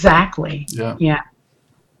 Exactly. Yeah.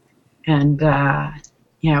 And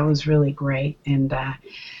it was really great. And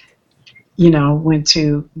went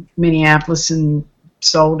to Minneapolis and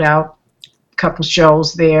sold out a couple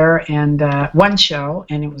shows there, and one show,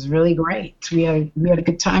 and it was really great. We had a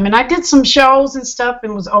good time, and I did some shows and stuff,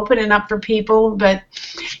 and was opening up for people, but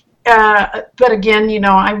again, we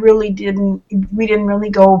didn't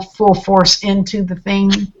really go full force into the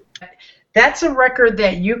thing. That's a record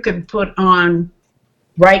that you can put on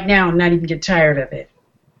right now and not even get tired of it.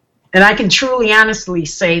 And I can truly, honestly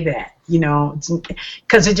say that,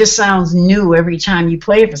 because it just sounds new every time you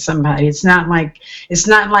play it for somebody. It's not like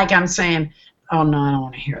I'm saying, oh, no, I don't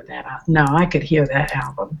want to hear that. No, I could hear that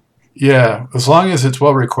album. Yeah, as long as it's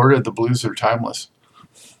well recorded, the blues are timeless.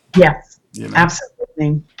 Yes,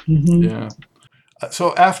 absolutely. Mm-hmm. Yeah.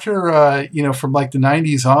 So after, from like the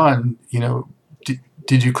 90s on,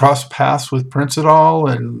 did you cross paths with Prince at all?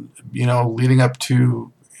 And, leading up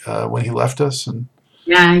to when he left us? And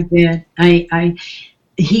yeah, I did.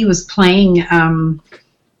 He was playing at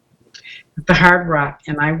the Hard Rock,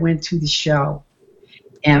 and I went to the show.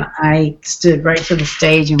 And I stood right to the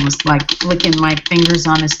stage and was like flicking my fingers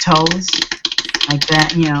on his toes, like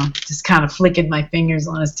that, just kind of flicking my fingers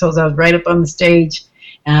on his toes. I was right up on the stage,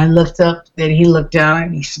 and I looked up, and he looked down,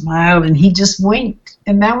 and he smiled, and he just winked,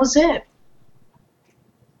 and that was it.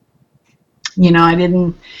 I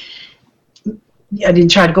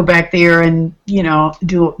didn't try to go back there and,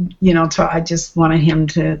 do, I just wanted him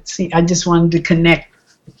to see. I just wanted to connect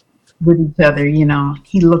with each other. He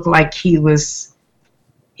looked like he was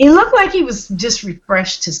just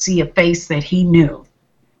refreshed to see a face that he knew,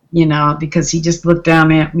 because he just looked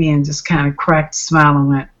down at me and just kind of cracked a smile and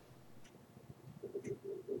went,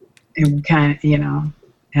 and kind of,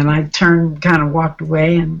 and I turned, kind of walked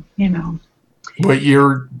away, and, What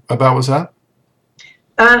year about was that?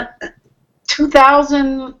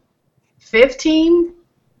 2015.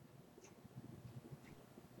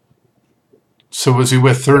 So was he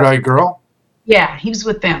with Third Eye Girl? Yeah, he was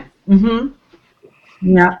with them. Mm-hmm.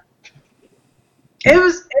 Yeah. It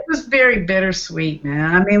was very bittersweet,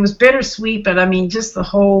 man. I mean, it was bittersweet, but I mean, just the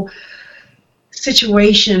whole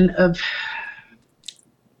situation of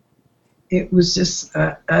it was just,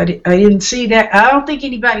 I didn't see that. I don't think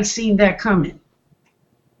anybody seen that coming.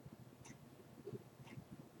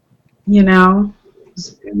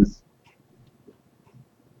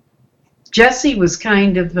 Jesse was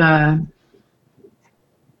kind of,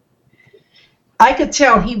 I could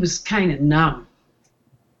tell he was kind of numb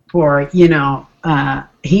for, he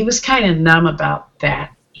was kind of numb about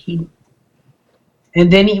that.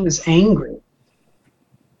 And then he was angry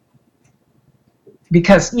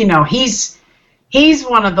because, he's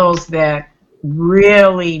one of those that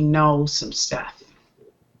really knows some stuff,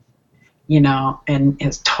 and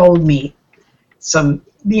has told me some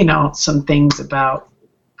things about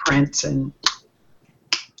Prince and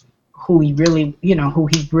who he really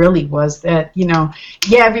was, that,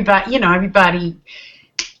 everybody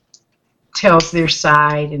tells their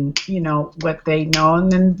side and, what they know. And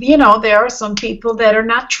then, there are some people that are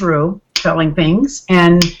not true telling things.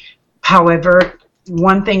 And however,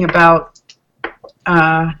 one thing about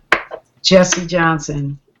Jesse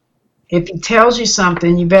Johnson, if he tells you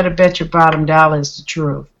something, you better bet your bottom dollar it's the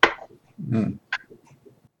truth. Mm.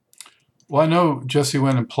 Well, I know Jesse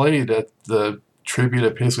went and played at the tribute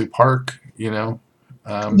at Paisley Park, Yeah.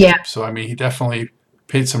 So, I mean, he definitely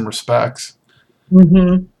paid some respects.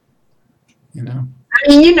 Mm-hmm. I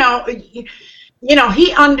mean,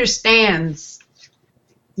 he understands,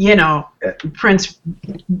 Prince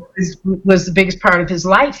was the biggest part of his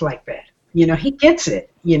life like that. He gets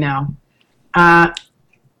it,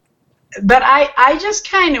 But I just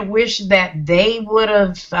kind of wish that they would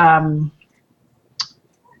have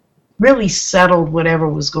really settled whatever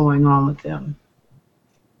was going on with them.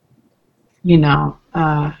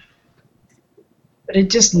 but it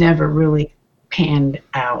just never really panned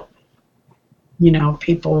out. You know,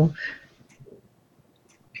 people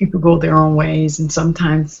go their own ways, and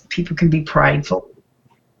sometimes people can be prideful,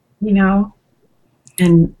 you know,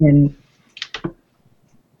 and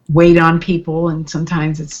wait on people, and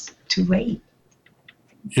sometimes it's too late.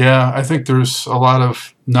 Yeah, I think there's a lot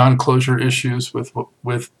of non-closure issues with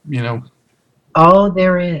Oh,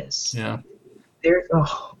 there is. yeah.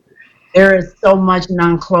 There is so much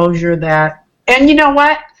non-closure that, and you know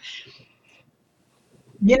what?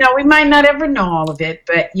 You know, we might not ever know all of it,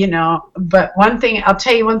 but one thing, I'll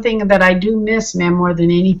tell you one thing that I do miss, man, more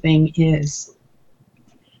than anything is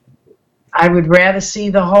I would rather see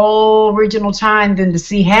the whole original time than to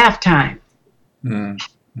see halftime. Mm-hmm.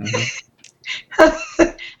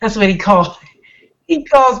 That's what he calls. He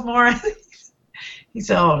calls more. He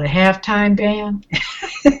said, "Oh, the halftime band."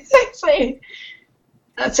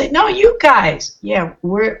 I say, "No, you guys. Yeah,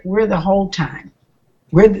 we're the whole time.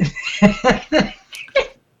 We're the."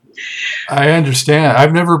 I understand.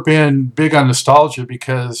 I've never been big on nostalgia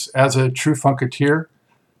because as a true Funketeer,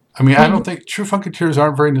 I mean, I don't think true Funketeers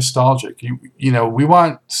aren't very nostalgic. You know, we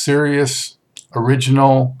want serious,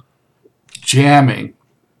 original jamming.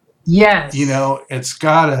 Yes. You know, it's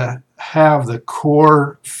got to have the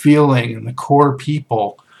core feeling and the core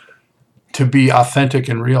people to be authentic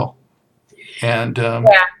and real. And Yeah.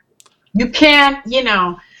 You can't,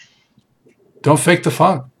 don't fake the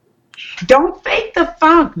funk. Don't fake the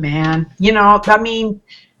funk, man. You know, I mean,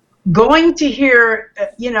 going to hear,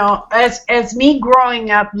 as me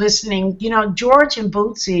growing up listening, George and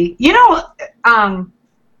Bootsy,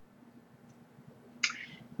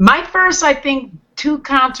 my first, I think, 2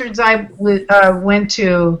 concerts I went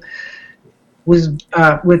to was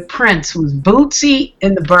with Prince, was Bootsy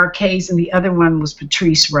and the Bar-Kays, and the other one was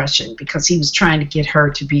Patrice Rushen, because he was trying to get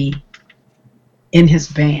her to be in his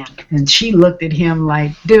band. And she looked at him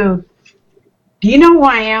like, dude, do you know who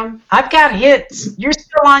I am? I've got hits. You're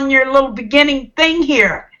still on your little beginning thing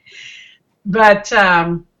here. But,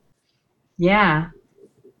 yeah.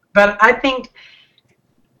 But I think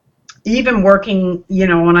even working,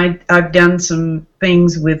 when I've done some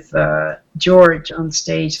things with George on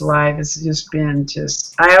stage live, has just been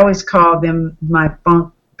I always call them my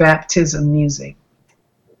funk baptism music.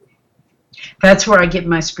 That's where I get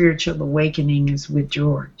my spiritual awakening, is with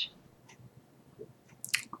George.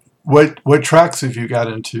 What tracks have you got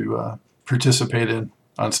into participate in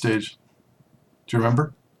on stage? Do you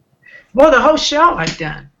remember? Well, the whole show I've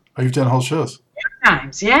done. Oh, you've done whole shows?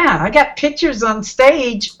 Times, yeah. I got pictures on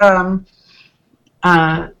stage.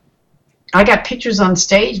 I got pictures on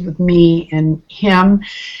stage with me and him.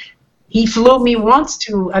 He flew me once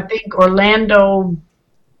to, I think, Orlando,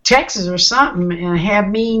 Texas or something, and had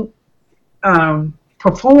me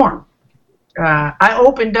perform. I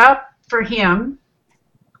opened up for him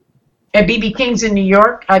at BB King's in New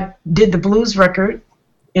York. I did the blues record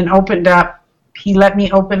and opened up. He let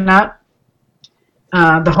me open up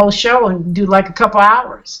the whole show and do like a couple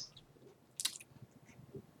hours.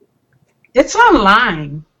 It's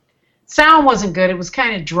online. Sound wasn't good. It was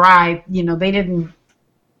kind of dry. They didn't,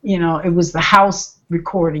 it was the house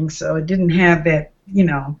recording, so it didn't have that, you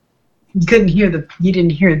couldn't hear you didn't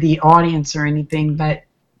hear the audience or anything, but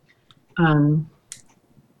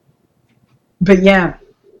yeah,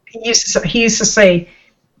 he used to say,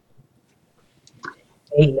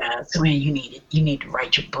 "Hey, Suanne, you need to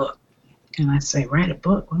write your book." And I say, "Write a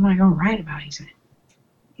book? What am I going to write about?" He said,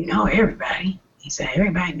 everybody. He said,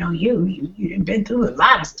 "Everybody know you. You've been through a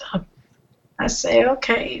lot of stuff." I say,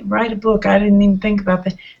 "Okay, write a book." I didn't even think about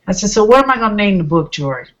that. I said, "So what am I going to name the book,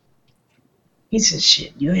 George?" He said,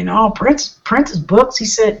 "Shit, you in all Prince's books." He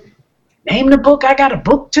said, "Name the book. I got a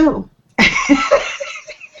book too."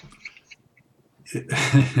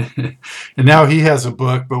 And now he has a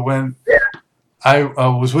book, but when I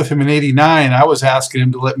was with him in '89, I was asking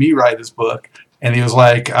him to let me write his book, and he was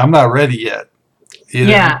like, "I'm not ready yet."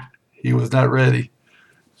 Yeah. He was not ready.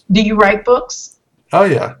 Do you write books? Oh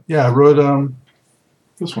yeah. I wrote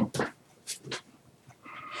this one.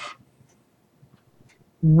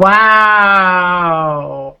 Wow,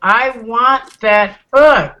 I want that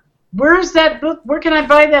book. Where's that book? Where can I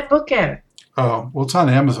buy that book at? Oh, well, it's on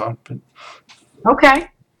Amazon. But okay.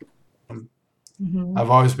 I've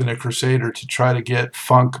always been a crusader to try to get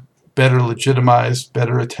funk better legitimized,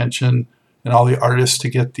 better attention, and all the artists to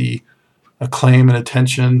get the acclaim and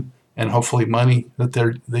attention and hopefully money that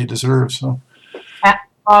they deserve. So,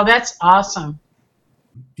 oh, that's awesome.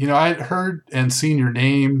 I'd heard and seen your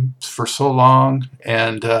name for so long,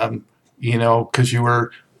 and because you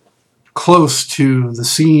were close to the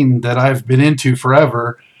scene that I've been into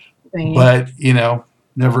forever. Thanks. But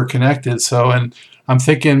never connected. So, and I'm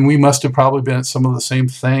thinking we must have probably been at some of the same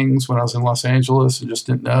things when I was in Los Angeles and just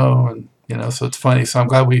didn't know. And, so it's funny. So I'm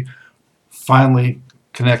glad we finally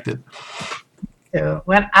connected. So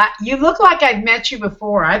you look like I've met you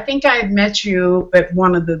before. I think I've met you at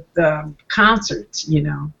one of the concerts,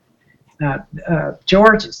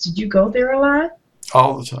 George's. Did you go there a lot?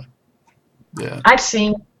 All the time. Yeah. I've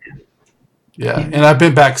seen. Yeah. And I've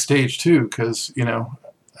been backstage too, because,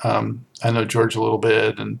 I know George a little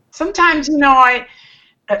bit. And sometimes, I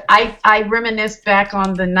reminisce back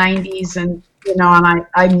on the 90s and, and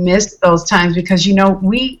I miss those times because,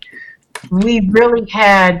 we really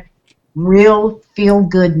had real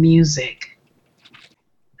feel-good music.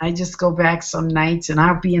 I just go back some nights and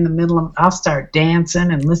I'll be in the middle I'll start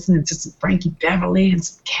dancing and listening to some Frankie Beverly and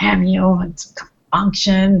some Cameo and some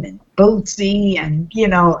Function and Bootsy and,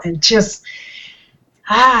 and just,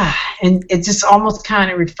 and it just almost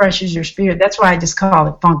kind of refreshes your spirit. That's why I just call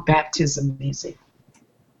it funk baptism music.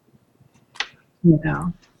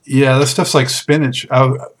 Yeah, that stuff's like spinach. I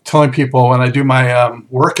was telling people when I do my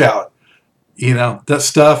workout, that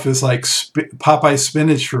stuff is like Popeye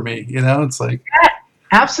spinach for me. It's like. Yeah,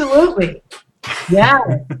 absolutely. Yeah.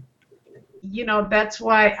 That's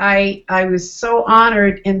why I was so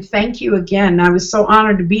honored, and thank you again. I was so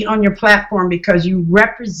honored to be on your platform because you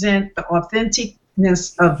represent the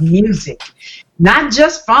authenticness of music. Not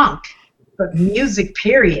just funk, but music,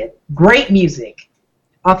 period. Great music.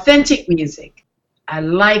 Authentic music. I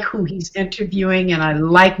like who he's interviewing, and I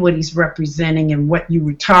like what he's representing and what you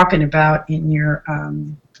were talking about in your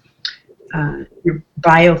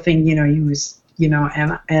bio thing. You was,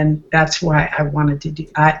 and that's why I wanted to do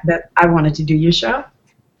I wanted to do your show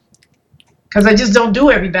because I just don't do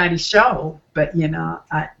everybody's show. But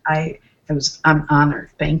I'm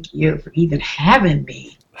honored. Thank you for even having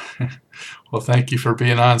me. Well, thank you for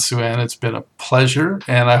being on, Sue Ann. It's been a pleasure,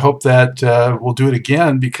 and I hope that we'll do it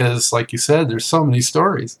again because, like you said, there's so many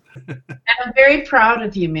stories. And I'm very proud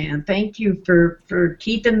of you, man. Thank you for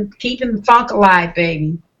keeping the funk alive,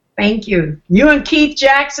 baby. Thank you. You and Keith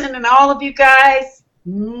Jackson and all of you guys.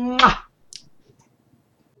 Mwah.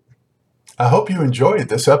 I hope you enjoyed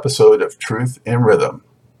this episode of Truth in Rhythm.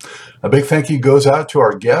 A big thank you goes out to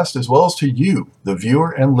our guest as well as to you, the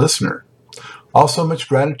viewer and listener. Also, much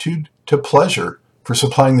gratitude to Pleasure for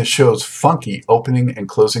supplying the show's funky opening and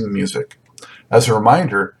closing music. As a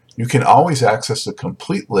reminder, you can always access the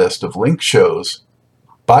complete list of linked shows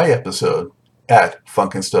by episode at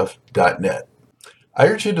funknstuff.net. I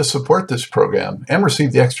urge you to support this program and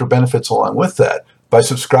receive the extra benefits along with that by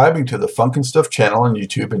subscribing to the Funk and Stuff channel on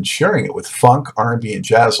YouTube and sharing it with funk, R&B, and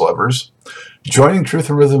jazz lovers, joining Truth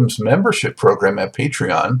in Rhythm's membership program at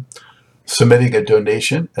Patreon, submitting a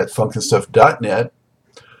donation at funknstuff.net,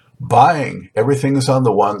 buying Everything is on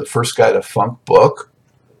the One, the First Guide to Funk book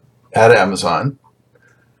at Amazon,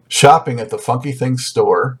 shopping at the Funky Things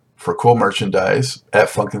store for cool merchandise at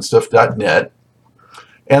funknstuff.net,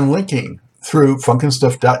 and linking through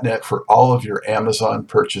funknstuff.net for all of your Amazon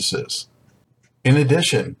purchases. In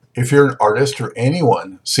addition, if you're an artist or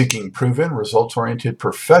anyone seeking proven, results-oriented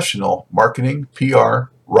professional marketing, PR,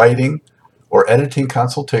 writing, or editing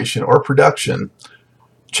consultation or production,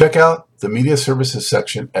 check out the media services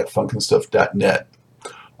section at funknstuff.net.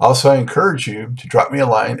 Also, I encourage you to drop me a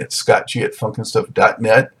line at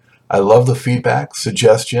scottg@funknstuff.net. I love the feedback,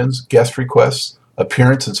 suggestions, guest requests,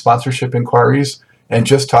 appearance and sponsorship inquiries, and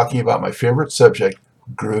just talking about my favorite subject,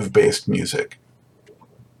 groove-based music.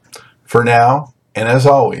 For now, and as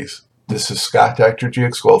always, this is Scott Dr.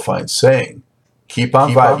 GX Goldfine saying, keep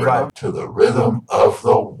on vibing to the rhythm of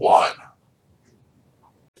the one.